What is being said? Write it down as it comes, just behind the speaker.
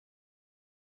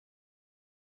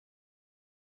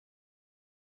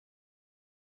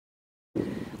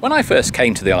When I first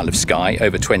came to the Isle of Skye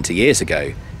over 20 years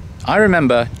ago, I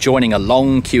remember joining a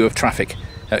long queue of traffic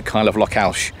at Kyle of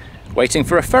Lochalsh, waiting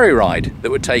for a ferry ride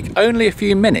that would take only a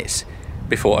few minutes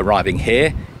before arriving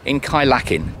here in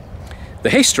Kyleakin. The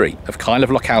history of Kyle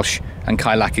of Lochalsh and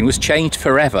Kyleakin was changed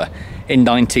forever in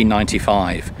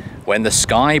 1995 when the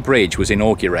Skye Bridge was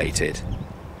inaugurated.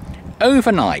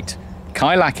 Overnight,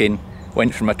 Kyleakin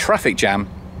went from a traffic jam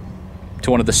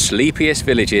to one of the sleepiest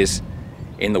villages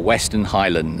in the Western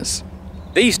Highlands.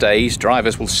 These days,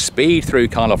 drivers will speed through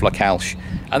Kyle of Lochalsh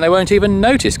and they won't even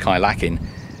notice Kyleakin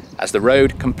as the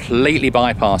road completely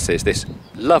bypasses this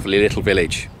lovely little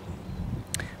village.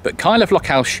 But Kyle of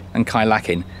Lochalsh and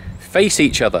Kyleakin face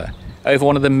each other over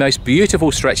one of the most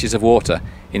beautiful stretches of water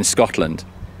in Scotland,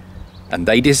 and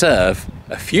they deserve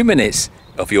a few minutes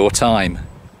of your time.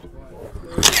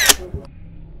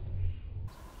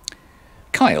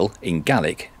 Kyle in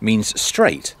Gaelic means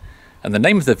strait, and the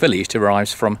name of the village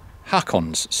derives from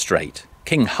Haakon's Strait.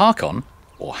 King Haakon,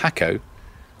 or Hako,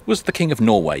 was the king of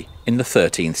Norway in the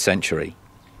 13th century,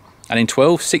 and in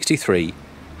 1263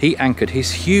 he anchored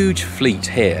his huge fleet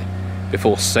here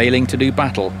before sailing to do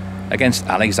battle against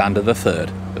Alexander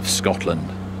III of Scotland.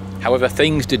 However,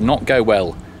 things did not go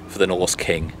well for the Norse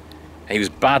king. He was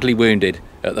badly wounded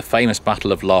at the famous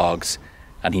Battle of Lochalsh,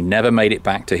 and he never made it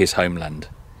back to his homeland,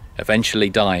 eventually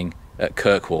dying at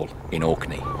Kirkwall in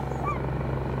Orkney.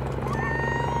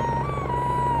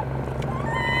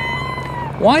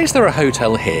 Why is there a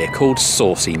hotel here called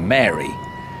Saucy Mary?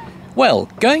 Well,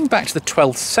 going back to the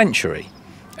 12th century,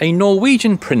 a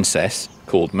Norwegian princess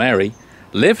called Mary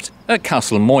lived at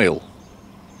Castle Moyle,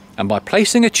 and by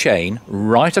placing a chain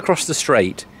right across the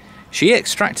strait, she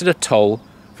extracted a toll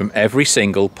from every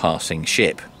single passing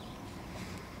ship.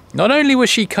 Not only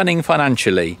was she cunning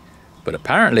financially, but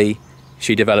apparently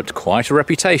she developed quite a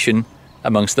reputation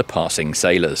amongst the passing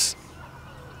sailors.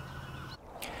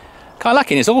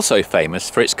 Kyleakin is also famous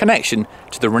for its connection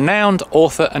to the renowned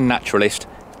author and naturalist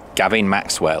Gavin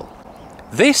Maxwell.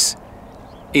 This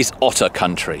is otter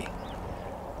country,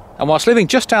 and whilst living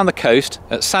just down the coast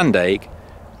at Sandaig,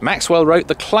 Maxwell wrote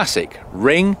the classic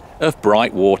Ring of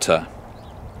Bright Water.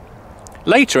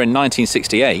 Later in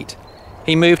 1968,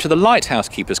 he moved to the lighthouse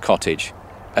keeper's cottage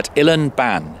at Ullin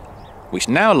Ban, which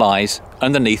now lies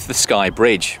underneath the Skye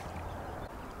Bridge.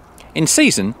 In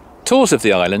season, tours of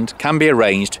the island can be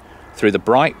arranged through the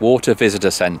Bright Water Visitor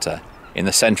Centre in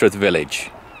the centre of the village,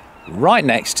 right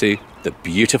next to the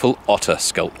beautiful otter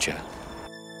sculpture.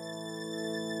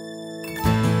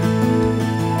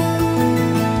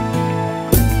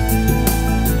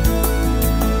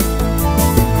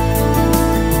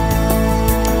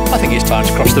 I think it's time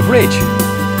to cross the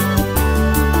bridge.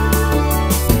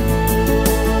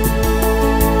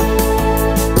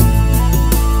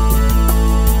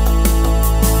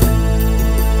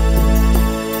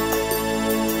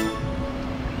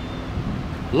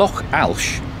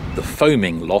 Lochalsh, the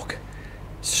foaming loch,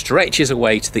 stretches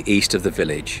away to the east of the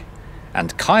village,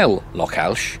 and Kyle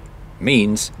Lochalsh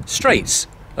means Straits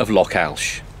of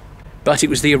Lochalsh. But it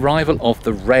was the arrival of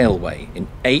the railway in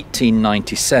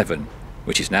 1897,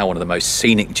 which is now one of the most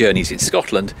scenic journeys in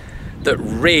Scotland, that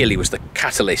really was the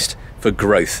catalyst for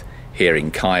growth here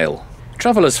in Kyle.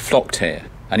 Travellers flocked here,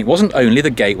 and it wasn't only the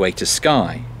gateway to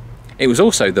Skye, it was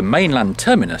also the mainland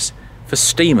terminus for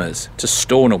steamers to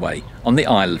Stornoway on the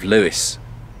Isle of Lewis.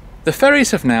 The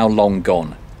ferries have now long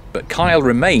gone, but Kyle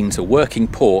remains a working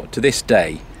port to this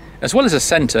day, as well as a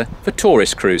centre for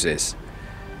tourist cruises.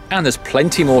 And there's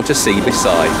plenty more to see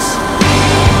besides.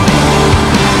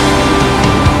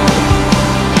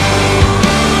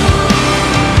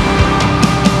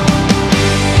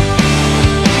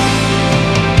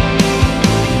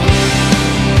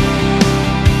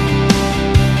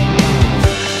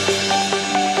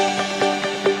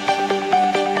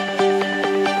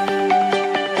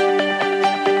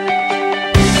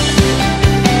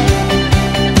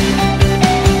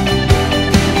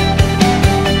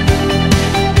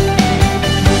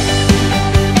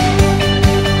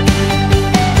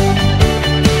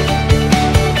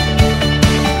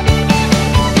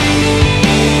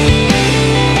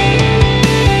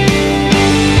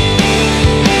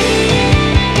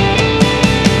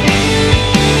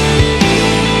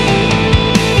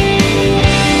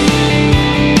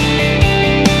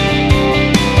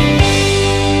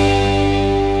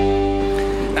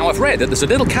 That there's a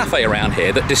little cafe around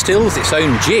here that distills its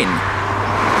own gin,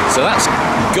 so that's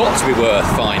got to be worth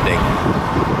finding.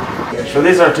 So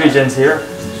these are two gins here.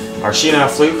 Our Sheena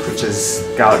Fluke, which is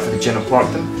Gaelic for the gin of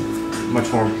Plumpton,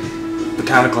 much more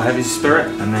botanical heavy spirit,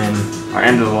 and then our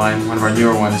end of the line, one of our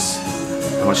newer ones,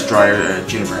 a much drier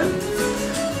juniper heavy.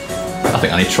 I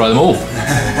think I need to try them all.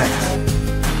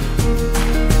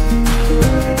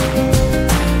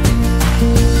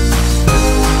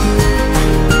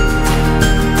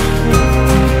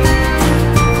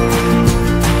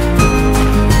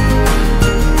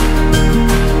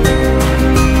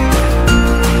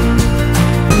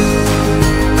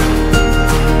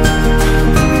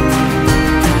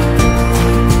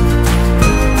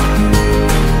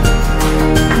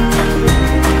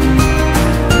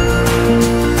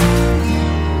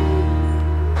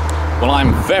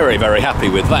 Very, very happy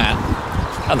with that.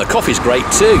 And the coffee's great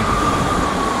too.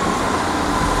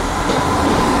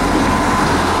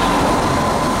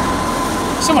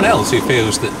 Someone else who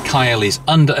feels that Kyle is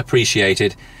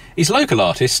underappreciated is local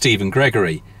artist Stephen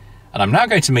Gregory. And I'm now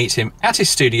going to meet him at his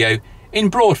studio in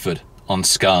Broadford on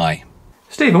Skye.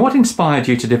 Stephen, what inspired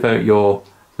you to devote your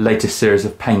latest series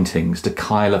of paintings to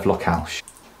Kyle of Lochalsh?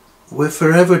 We're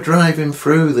forever driving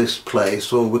through this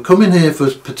place, or we're coming here for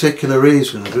particular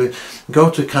reasons. We go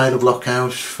to Kyle of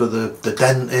Lochalsh for the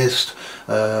dentist,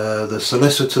 the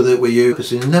solicitor that we use, because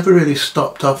he never really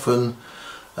stopped off and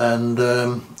had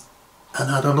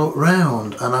a look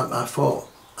round. And I thought,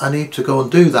 I need to go and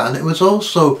do that. And it was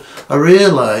also, I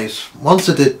realised, once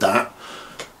I did that,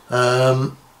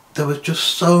 there was just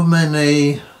so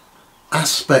many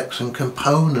aspects and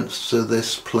components to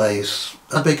this place.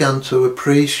 I began to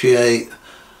appreciate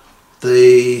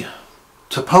the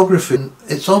topography.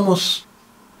 It's almost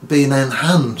been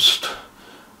enhanced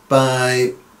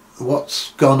by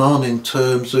what's gone on in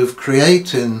terms of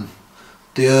creating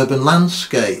the urban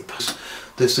landscape.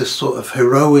 There's this sort of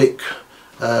heroic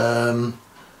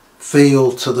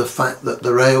feel to the fact that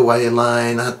the railway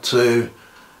line had to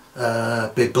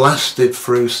be blasted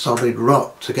through solid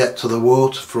rock to get to the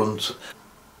waterfront.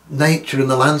 Nature in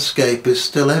the landscape is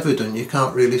still evident. You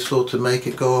can't really sort of make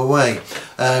it go away.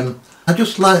 I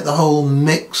just like the whole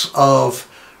mix of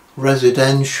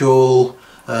residential,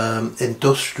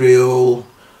 industrial,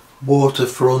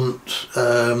 waterfront,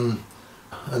 and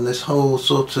this whole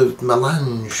sort of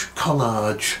melange,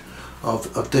 collage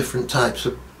of different types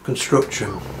of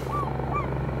construction.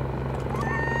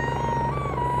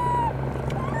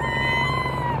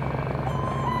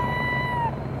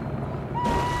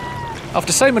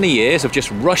 After so many years of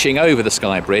just rushing over the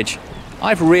Skye Bridge,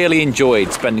 I've really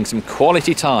enjoyed spending some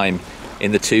quality time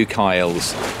in the two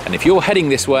Kyles. And if you're heading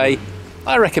this way,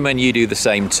 I recommend you do the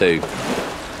same too.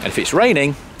 And if it's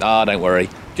raining, don't worry,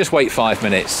 just wait 5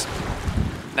 minutes.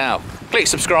 Now, click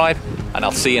subscribe and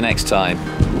I'll see you next time.